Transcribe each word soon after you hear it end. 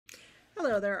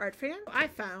Hello there, art fan. I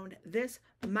found this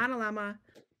Mondo Llama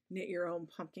knit your own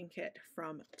pumpkin kit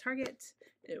from Target.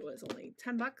 It was only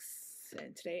 10 bucks,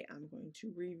 and today I'm going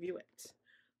to review it.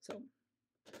 So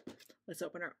let's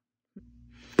open her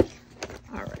up.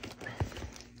 All right.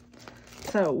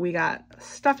 So we got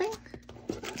stuffing,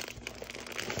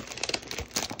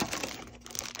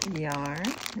 yarn,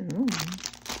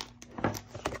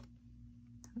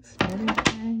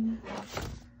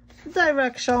 directions.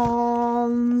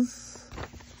 Directions.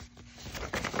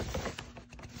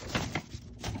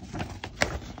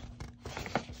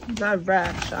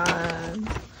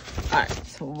 Alright,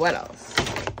 so what else?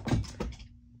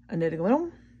 A knitting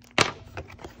loom,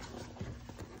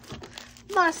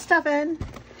 more stuffing,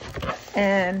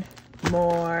 and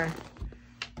more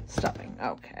stuffing.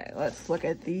 Okay, let's look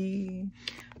at the...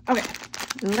 Okay,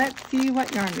 let's see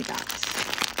what yarn we got.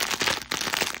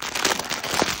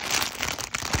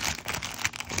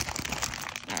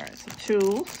 Alright, so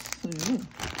tools.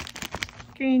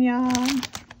 Green yarn.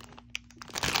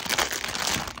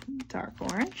 Dark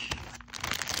orange,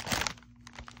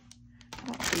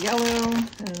 yellow,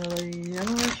 and another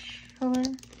yellowish color.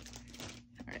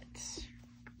 All right.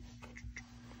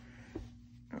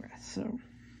 Okay, so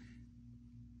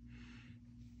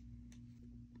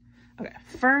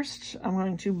first I'm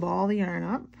going to ball the yarn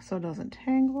up so it doesn't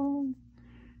tangle,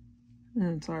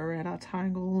 and it's already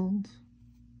tangled.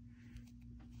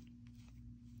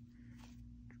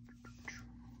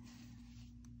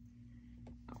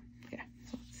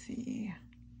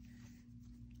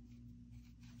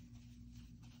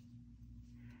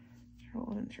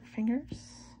 Roll it into your fingers.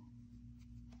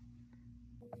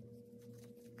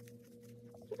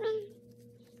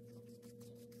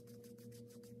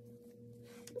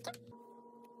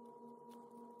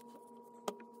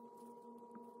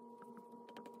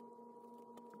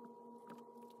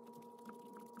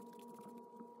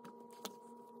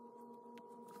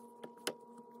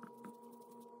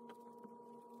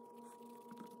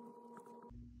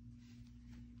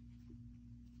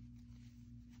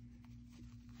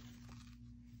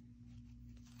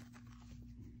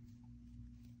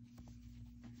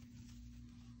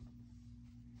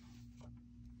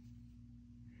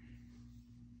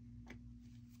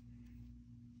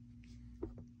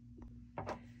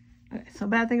 Okay, so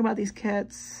bad thing about these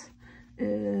kits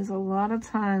is a lot of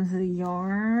times the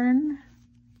yarn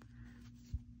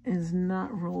is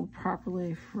not rolled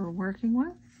properly for working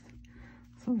with.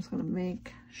 So I'm just going to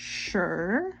make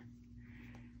sure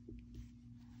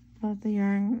that the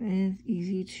yarn is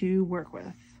easy to work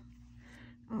with.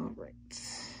 All right.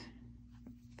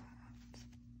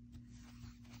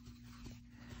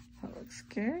 That looks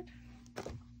good.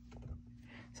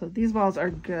 So these balls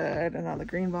are good, and now the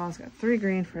green balls got 3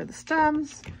 green for the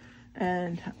stems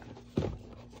and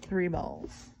 3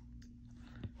 balls.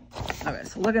 Okay,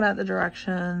 so looking at the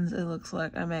directions, it looks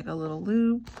like I make a little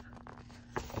loop,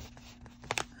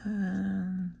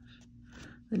 and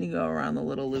then you go around the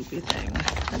little loopy thing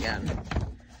again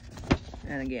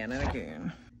and again and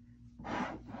again.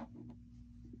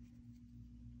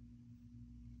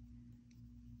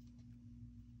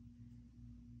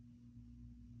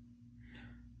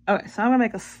 Okay, so I'm gonna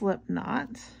make a slip knot.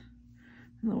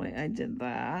 And the way I did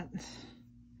that,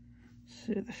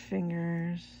 through the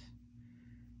fingers,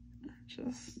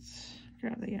 just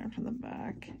grab the yarn from the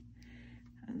back,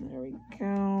 and there we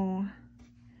go.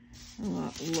 And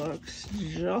that looks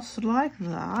just like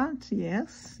that.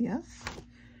 Yes, yes.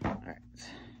 All right.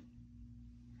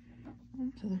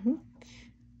 Onto the hook.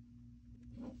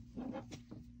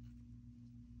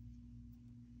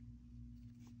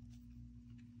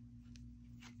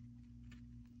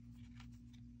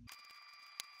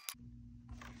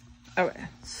 Okay,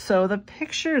 so the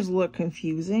pictures look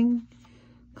confusing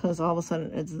because all of a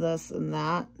sudden it's this and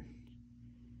that,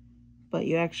 but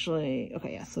you actually,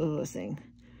 okay, yeah, so this thing,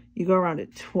 you go around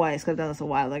it twice, because I've done this a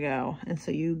while ago, and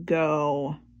so you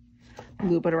go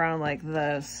loop it around like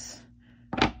this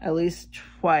at least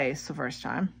twice the first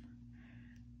time,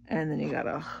 and then you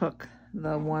gotta hook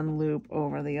the one loop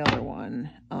over the other one.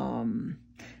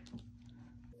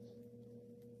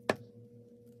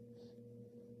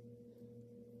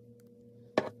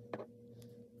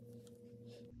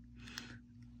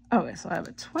 Okay, so I have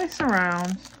it twice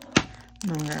around.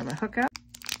 And I'm gonna grab my hook out.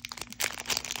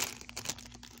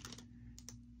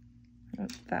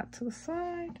 Put that to the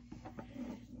side.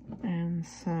 And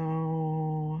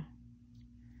so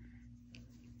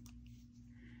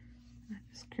I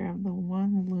just grab the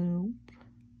one loop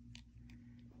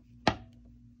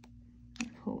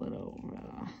and pull it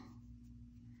over.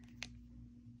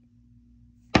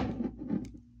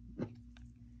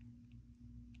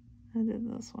 I did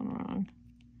this one wrong.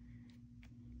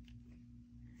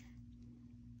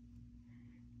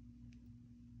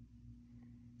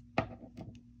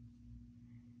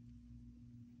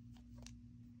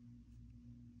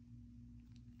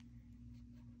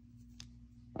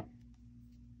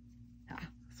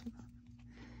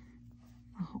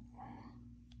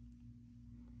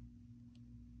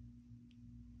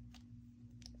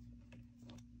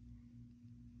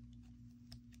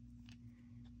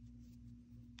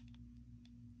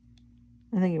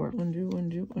 I think you were undo,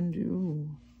 undo, undo.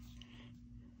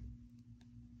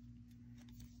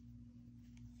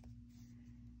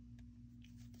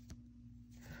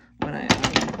 When I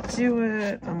undo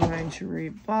it, I'm going to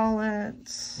reball it.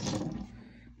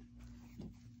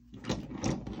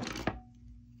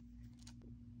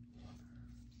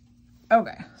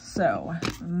 Okay, so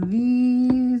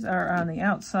these are on the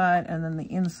outside, and then the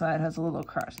inside has a little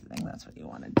cross thing. That's what you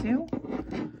want to do.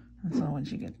 And so once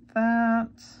you get that,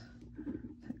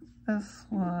 take this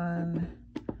one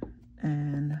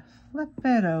and flip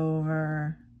it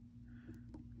over,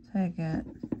 take it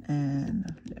and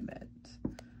flip it,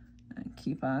 and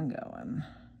keep on going.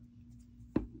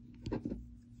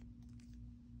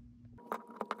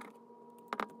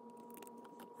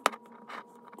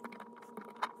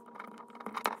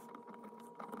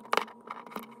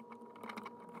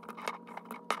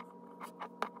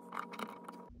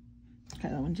 Okay,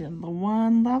 that one's in the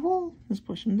one level. Just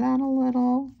push them down a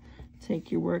little. Take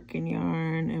your working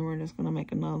yarn, and we're just gonna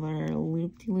make another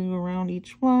loop-de-loo around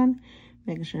each one,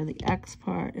 making sure the X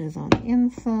part is on the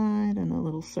inside and the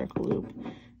little circle loop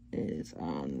is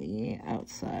on the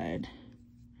outside.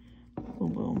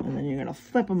 Boom, boom, and then you're gonna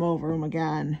flip them over them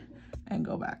again and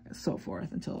go back and so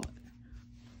forth until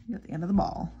you're at the end of the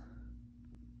ball.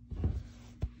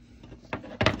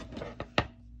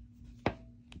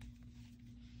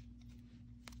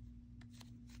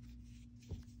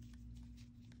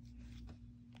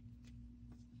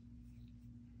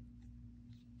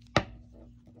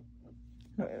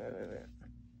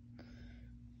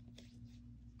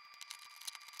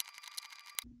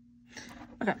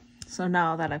 Okay, so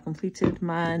now that I've completed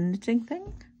my knitting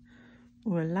thing,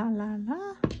 ooh la la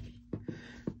la, I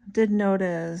did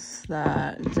notice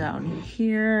that down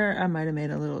here I might have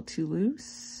made a little too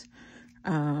loose.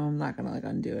 I'm not gonna like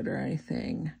undo it or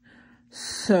anything,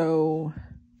 so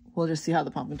we'll just see how the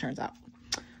pumpkin turns out.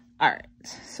 All right,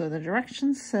 so the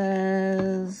direction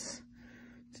says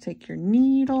to take your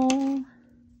needle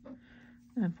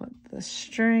and put the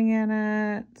string in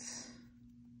it.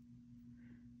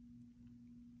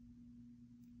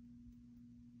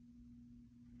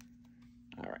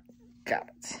 All right, got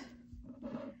it.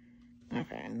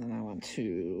 Okay, and then I want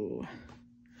to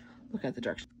look at the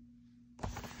direction.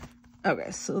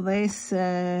 Okay, so they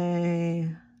say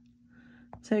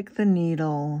take the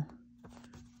needle,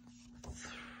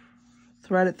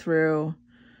 thread it through.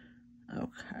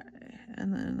 Okay,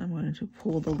 and then I'm going to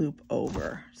pull the loop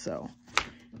over. So,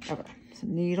 okay, so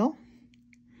needle.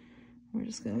 We're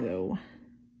just gonna go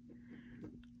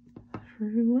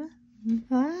through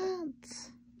that.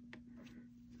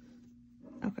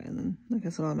 Okay, and then like I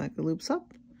said, I'll make the loops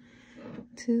up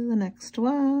to the next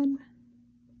one.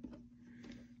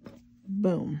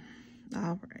 Boom.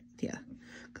 All right, yeah.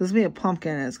 Because we have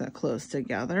pumpkin and it's gonna close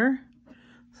together,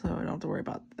 so I don't have to worry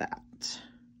about that.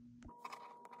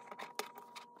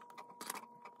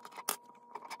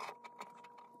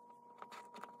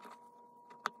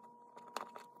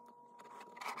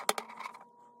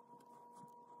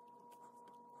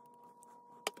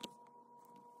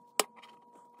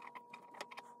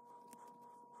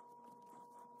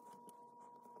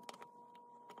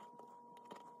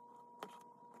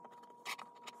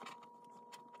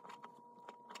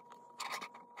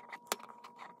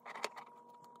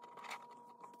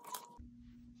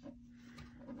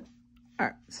 All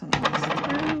right, so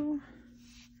through.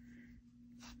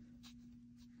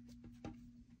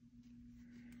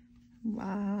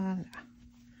 Voila.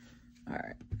 All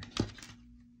right.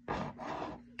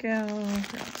 Go,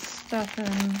 grab stuffing.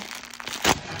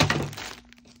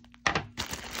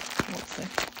 Whoopsie.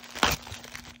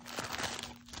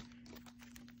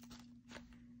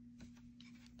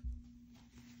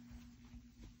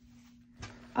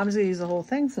 I'm just gonna use the whole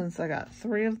thing since I got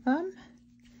 3 of them.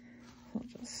 I'll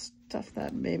just stuff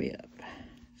that baby up.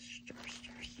 Stir,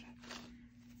 stir, stir.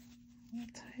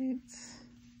 Tight.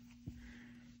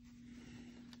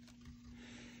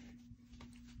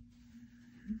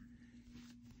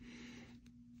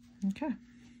 Okay.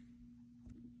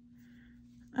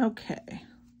 Okay.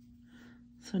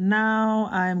 So now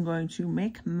I'm going to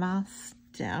make my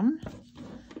stem.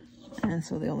 And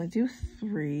so they only do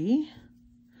 3.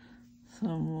 So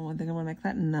I think I'm gonna make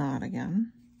that knot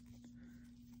again.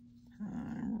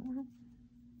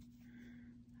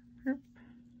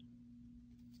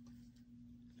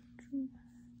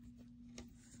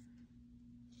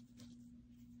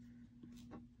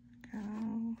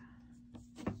 Go.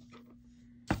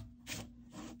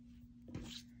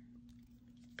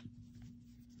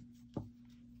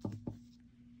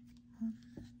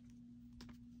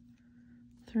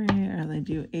 3, or they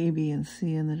do A, B, and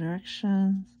C in the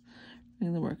directions. I'm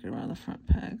going to work it around the front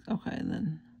peg. Okay, and then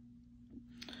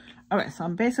Okay, so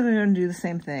I'm basically going to do the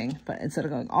same thing, but instead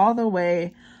of going all the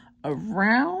way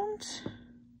around,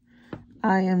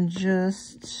 I am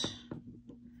just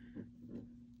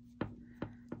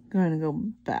going to go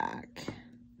back.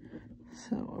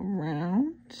 So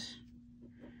around.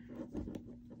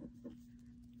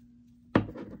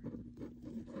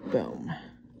 Boom.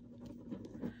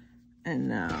 And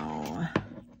now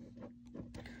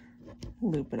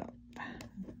loop it up.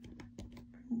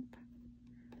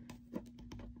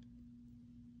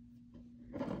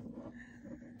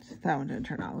 That one didn't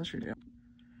turn out. Let's redo it.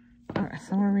 Okay,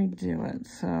 so I'm going to redo it.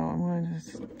 So I'm going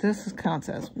to, this counts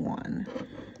as 1.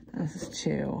 And this is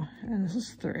 2. And this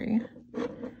is 3.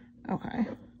 Okay.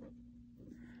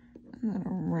 And then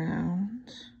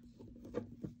around.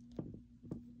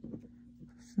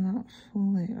 It's not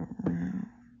fully around.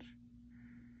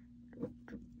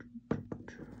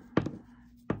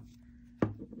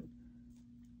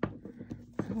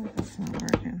 I feel like that's not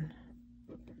working.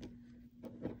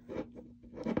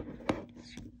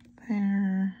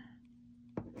 There.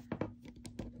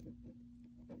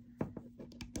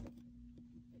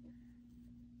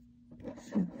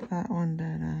 See, that one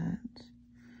didn't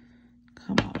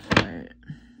come off right.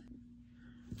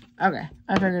 Okay,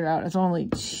 I figured it out. It's only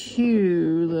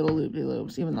 2 little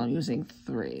loopy-loops, even though I'm using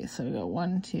 3. So we go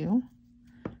 1, 2.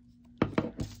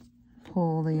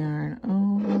 Pull the yarn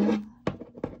over.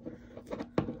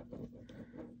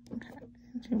 Okay,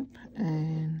 dupe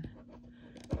and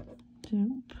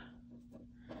dupe.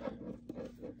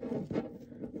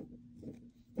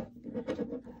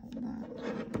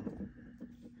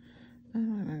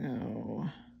 I'm gonna go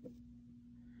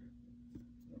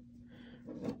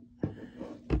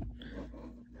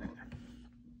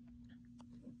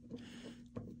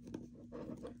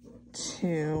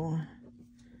 2,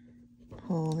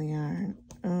 pull the yarn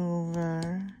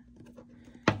over,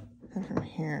 then from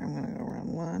here I'm going to go around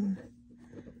 1,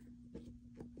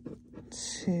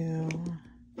 2,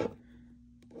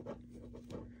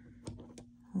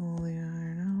 pull the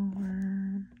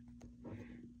yarn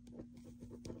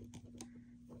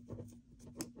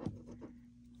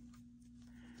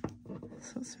over,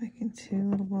 so it's making 2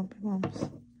 little bumpy bumps,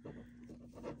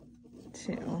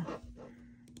 2,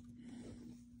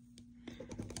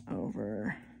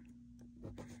 over,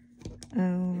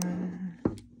 kind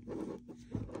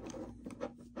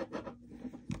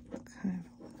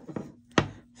of.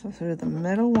 So through the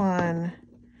middle one,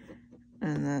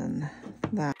 and then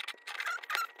that.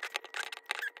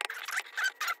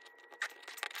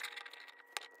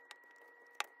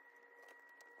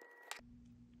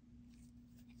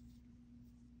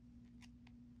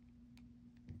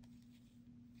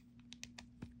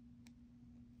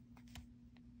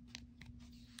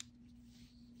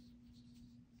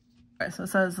 Alright, so it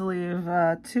says to leave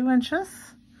 2 inches.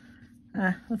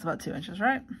 That's about 2 inches,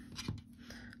 right?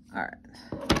 Alright.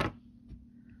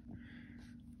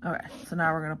 Alright, so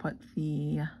now we're going to put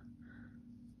the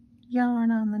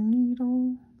yarn on the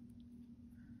needle.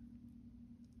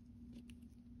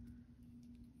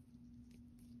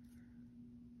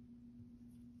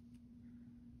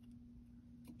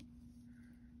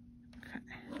 Okay.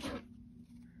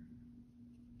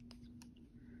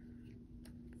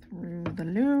 Through the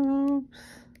loops.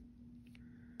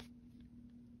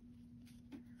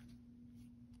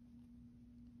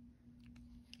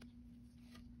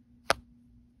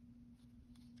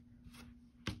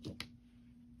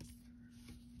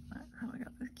 Now we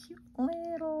got this cute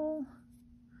little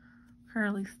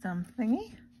curly stem thingy.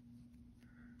 Okay,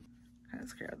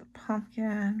 let's grab the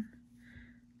pumpkin.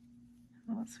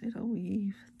 Let's see to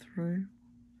weave through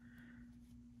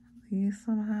these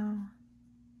somehow.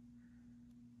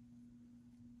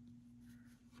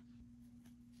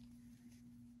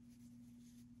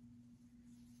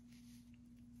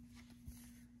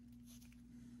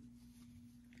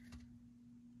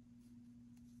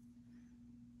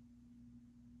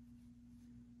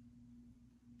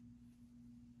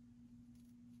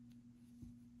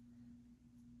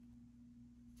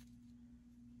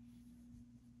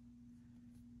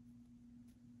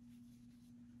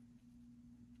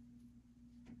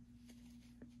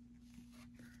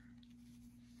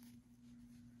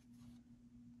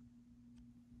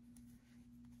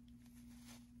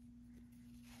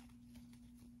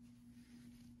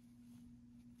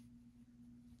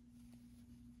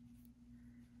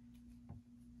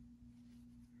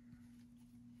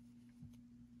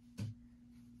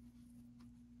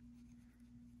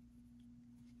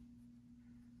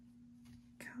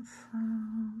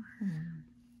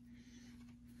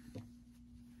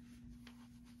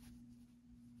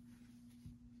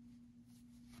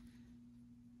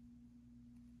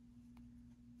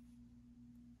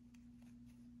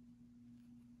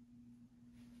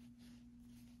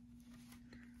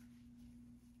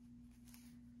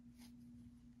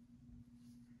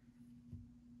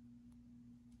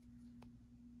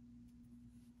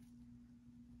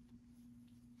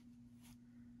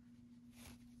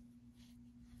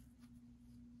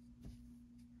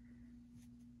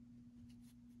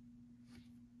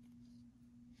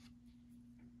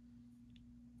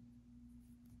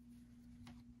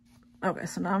 Okay,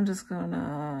 so now I'm just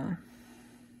gonna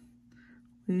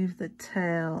weave the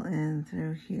tail in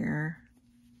through here.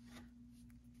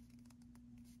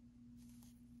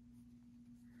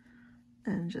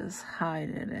 And just hide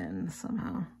it in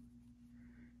somehow.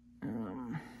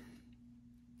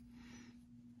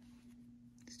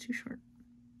 It's too short.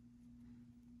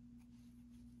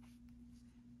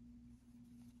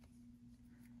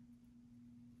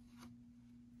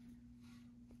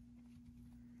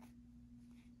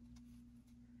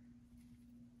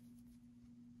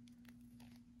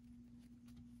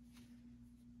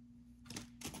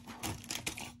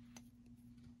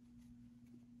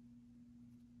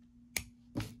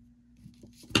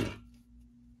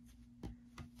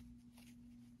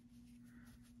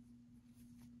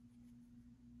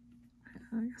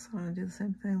 I guess I want to do the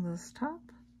same thing with this top.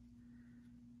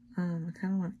 I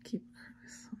kind of want to keep it curly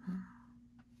somehow.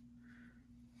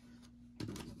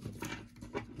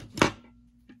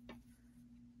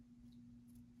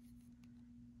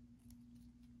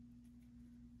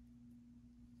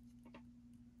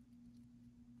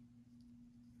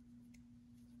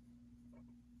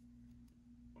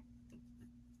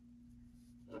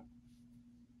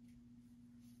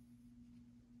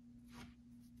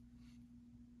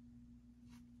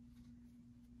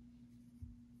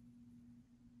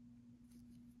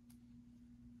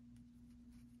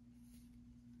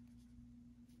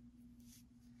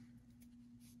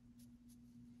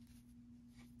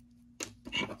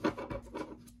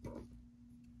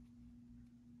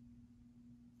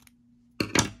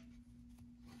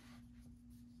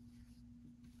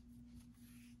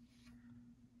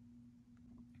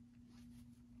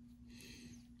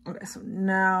 Okay, so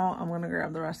now I'm gonna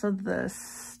grab the rest of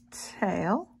this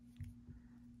tail.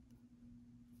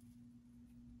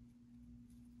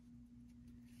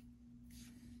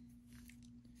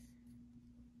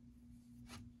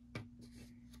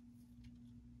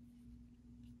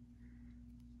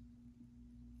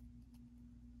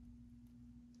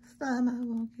 This time I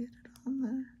won't get it on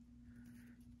there.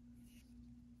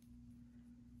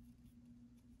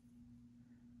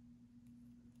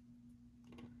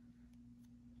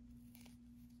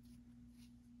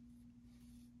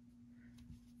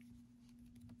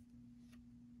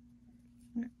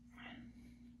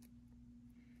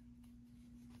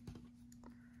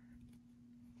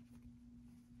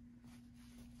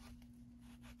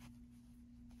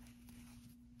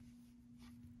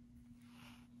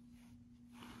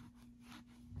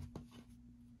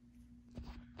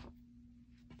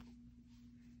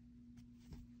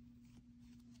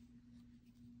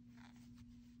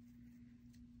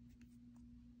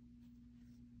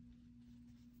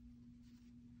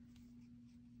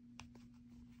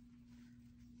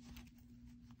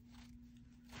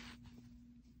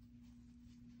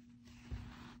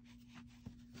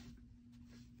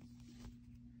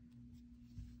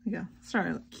 There we go.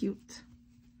 Starting to look cute.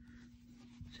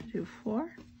 Should I do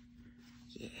 4?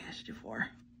 Yeah, I should do 4.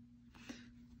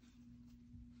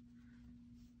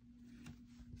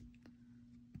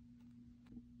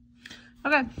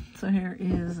 Okay, so here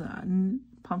is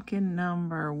pumpkin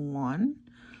number 1.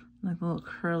 Like a little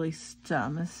curly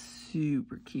stem is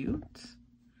super cute.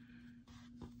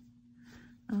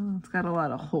 It's got a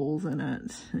lot of holes in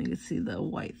it. You can see the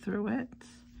white through it.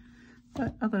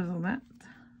 But other than that,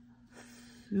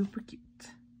 super cute.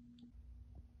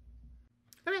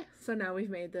 Okay, so now we've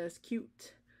made this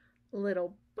cute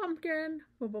little pumpkin.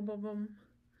 Boom, boom, boom, boom.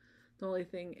 The only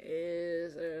thing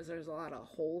is there's a lot of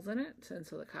holes in it, and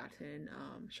so the cotton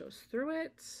shows through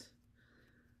it.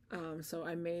 So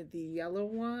I made the yellow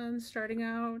one starting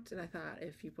out, and I thought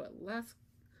if you put less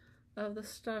of the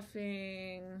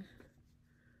stuffing,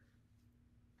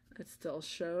 it still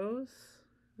shows.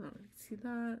 I don't know if you can see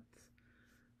that.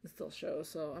 It still shows,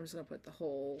 so I'm just going to put the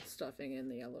whole stuffing in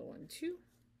the yellow one too.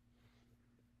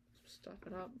 Stuff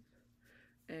it up,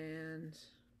 and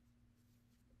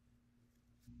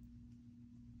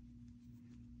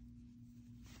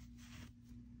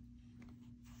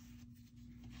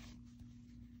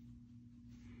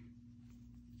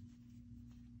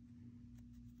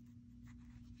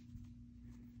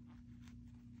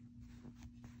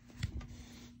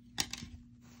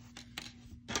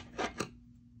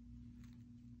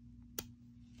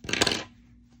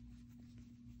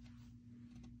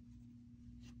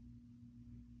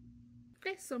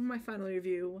okay, so my final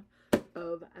review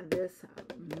of this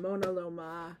Mondo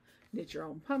Llama Knit Your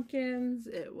Own Pumpkins.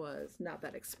 It was not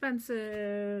that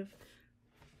expensive,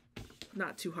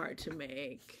 not too hard to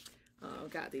make.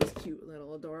 Got these cute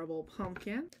little adorable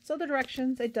pumpkins. So the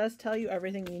directions, it does tell you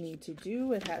everything you need to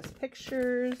do. It has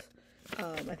pictures.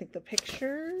 I think the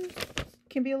pictures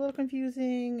can be a little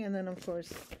confusing, and then of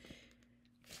course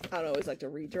I don't always like to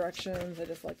read directions. I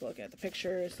just like looking at the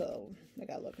pictures, so I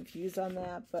got a little confused on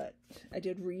that, but I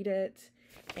did read it,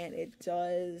 and it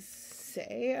does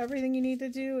say everything you need to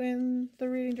do in the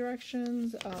reading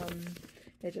directions.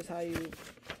 It's just how you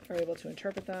are able to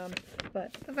interpret them,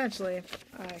 but eventually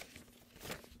I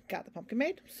got the pumpkin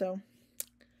made, so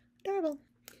adorable.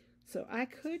 So I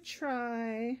could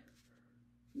try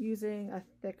using a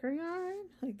thicker yarn,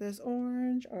 like this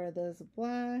orange or this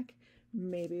black.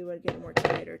 Maybe it would get more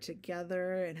tighter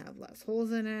together and have less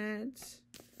holes in it.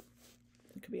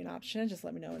 It could be an option. Just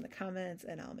let me know in the comments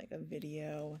and I'll make a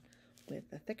video with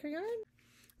the thicker yarn.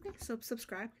 Okay, so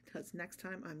subscribe because next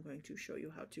time I'm going to show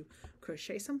you how to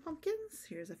crochet some pumpkins.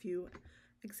 Here's a few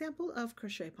examples of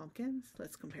crochet pumpkins.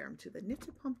 Let's compare them to the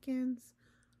knitted pumpkins.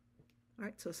 All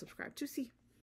right, so subscribe to see.